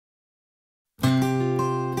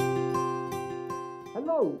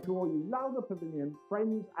Hello to all you Lowther Pavilion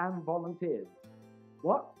friends and volunteers.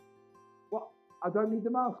 What? I don't need the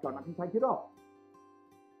mask on, I can take it off.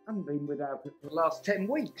 I haven't been without it for the last 10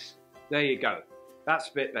 weeks. There you go. That's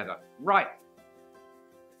a bit better. Right.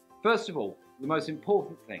 First of all, the most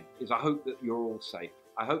important thing is I hope that you're all safe.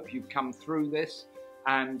 I hope you've come through this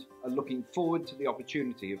and are looking forward to the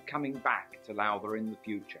opportunity of coming back to Lowther in the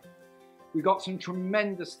future. We've got some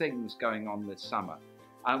tremendous things going on this summer.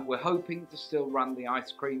 We're hoping to still run the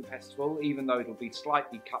ice cream festival, even though it'll be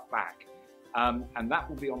slightly cut back. And that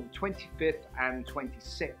will be on the 25th and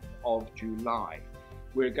 26th of July.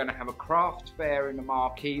 We're going to have a craft fair in the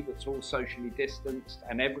marquee that's all socially distanced,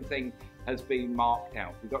 and everything has been marked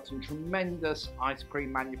out. We've got some tremendous ice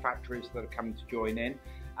cream manufacturers that are coming to join in,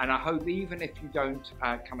 and I hope even if you don't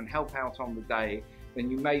come and help out on the day,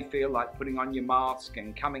 then you may feel like putting on your mask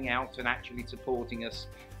and coming out and actually supporting us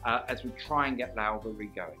as we try and get Lowther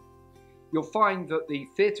re-going. You'll find that the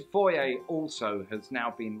theatre foyer also has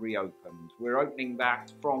now been reopened. We're opening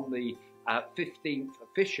that from the 15th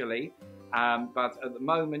officially, but at the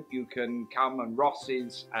moment you can come, and Ross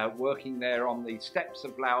is working there on the steps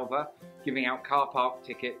of Lowther, giving out car park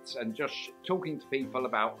tickets and just talking to people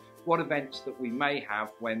about what events that we may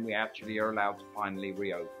have when we actually are allowed to finally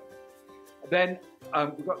reopen. Then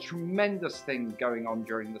we've got tremendous things going on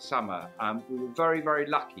during the summer. We were very, very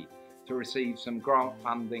lucky to receive some grant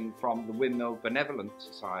funding from the Windmill Benevolent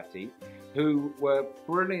Society, who were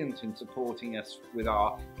brilliant in supporting us with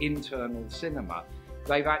our internal cinema.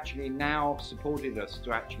 They've actually now supported us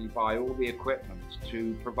to actually buy all the equipment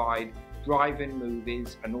to provide drive-in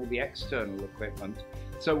movies and all the external equipment.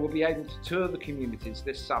 So we'll be able to tour the communities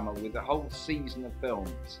this summer with a whole season of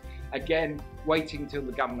films. Again, waiting till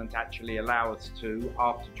the government actually allow us to,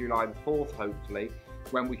 after July the 4th, hopefully,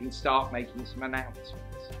 when we can start making some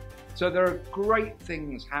announcements. So there are great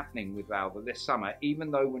things happening with Lowther this summer, even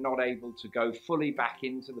though we're not able to go fully back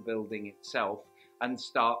into the building itself and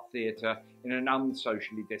start theatre in an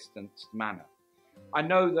unsocially distanced manner. I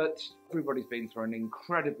know that everybody's been through an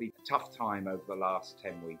incredibly tough time over the last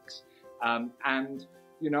 10 weeks. And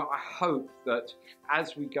you know, I hope that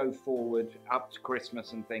as we go forward up to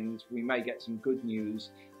Christmas and things, we may get some good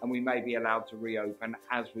news and we may be allowed to reopen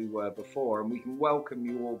as we were before, and we can welcome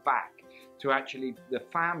you all back to actually the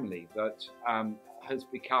family that has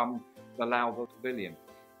become the Lowther Pavilion.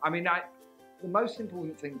 I mean, the most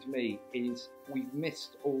important thing to me is we've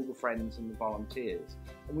missed all the friends and the volunteers,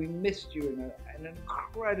 and we missed you in an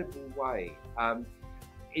incredible way.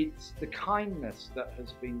 It's the kindness that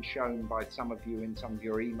has been shown by some of you in some of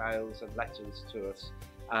your emails and letters to us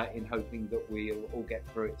in hoping that we'll all get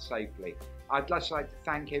through it safely. I'd just like to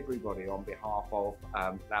thank everybody on behalf of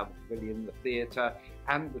Lowther Pavilion, the theatre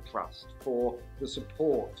and the Trust for the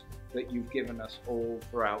support that you've given us all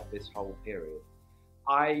throughout this whole period.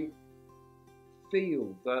 I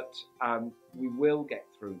feel that we will get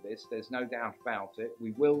through this, there's no doubt about it.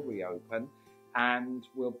 We will reopen, and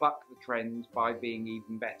we'll buck the trend by being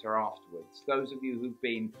even better afterwards. Those of you who've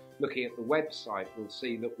been looking at the website will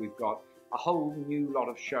see that we've got a whole new lot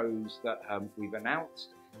of shows that we've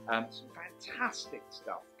announced. Some fantastic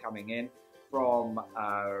stuff coming in from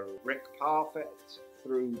Rick Parfitt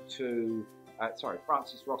through to,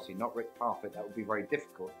 Francis Rossi, not Rick Parfitt, that would be very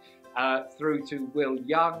difficult, through to Will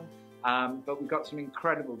Young. But we've got some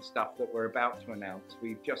incredible stuff that we're about to announce.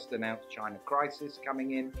 We've just announced China Crisis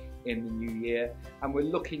coming in the new year, and we're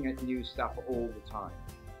looking at new stuff all the time.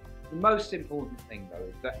 The most important thing though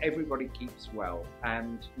is that everybody keeps well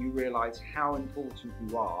and you realise how important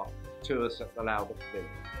you are to us at the Lowther Pavilion.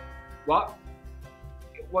 What?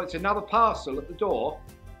 Well, it's another parcel at the door?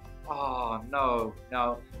 Oh, no.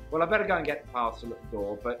 Well, I better go and get the parcel at the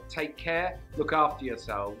door, but take care, look after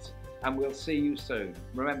yourselves, and we'll see you soon.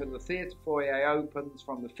 Remember, the theatre foyer opens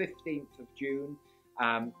from the 15th of June,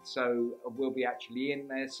 so we'll be actually in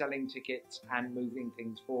there selling tickets and moving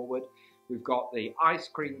things forward. We've got the Ice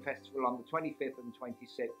Cream Festival on the 25th and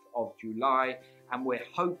 26th of July, and we're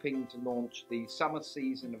hoping to launch the summer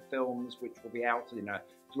season of films, which will be out in a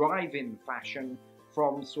drive-in fashion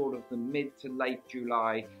from sort of the mid to late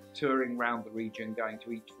July, touring around the region, going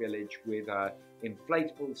to each village with a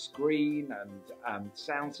inflatable screen and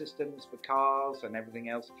sound systems for cars and everything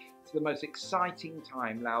else. It's the most exciting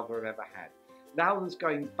time Lowther have ever had. Lowther's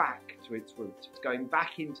going back to its roots. It's going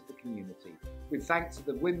back into the community. With thanks to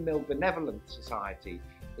the Windmill Benevolent Society,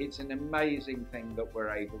 it's an amazing thing that we're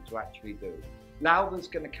able to actually do. Lowther's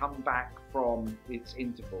going to come back from its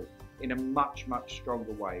interval in a much, much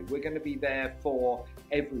stronger way. We're going to be there for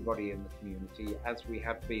everybody in the community as we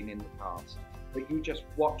have been in the past. that you just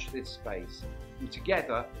watch this space. And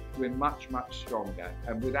together, we're much, much stronger.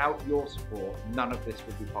 And without your support, none of this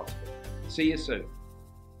would be possible. See you soon.